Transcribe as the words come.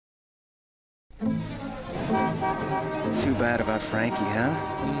Too bad about Frankie,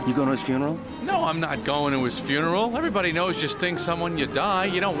 huh? You going to his funeral? No, I'm not going to his funeral. Everybody knows you sting someone, you die.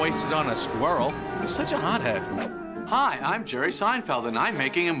 You don't waste it on a squirrel. You're such a hothead. Hi, I'm Jerry Seinfeld, and I'm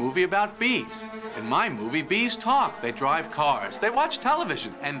making a movie about bees. In my movie, bees talk, they drive cars, they watch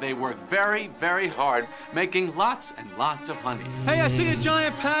television, and they work very, very hard, making lots and lots of honey. Hey, I see a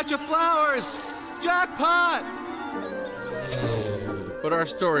giant patch of flowers! Jackpot! But our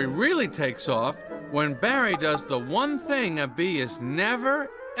story really takes off when Barry does the one thing a bee is never,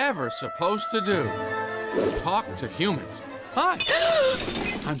 ever supposed to do. Talk to humans. Hi.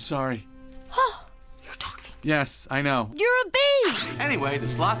 I'm sorry. You're talking. Yes, I know. You're a bee! Anyway,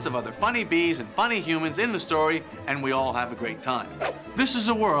 there's lots of other funny bees and funny humans in the story, and we all have a great time. This is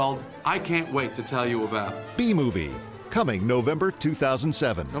a world I can't wait to tell you about. Bee Movie, coming November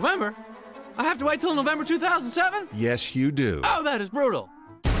 2007. November? I have to wait till November 2007? Yes, you do. Oh, that is brutal.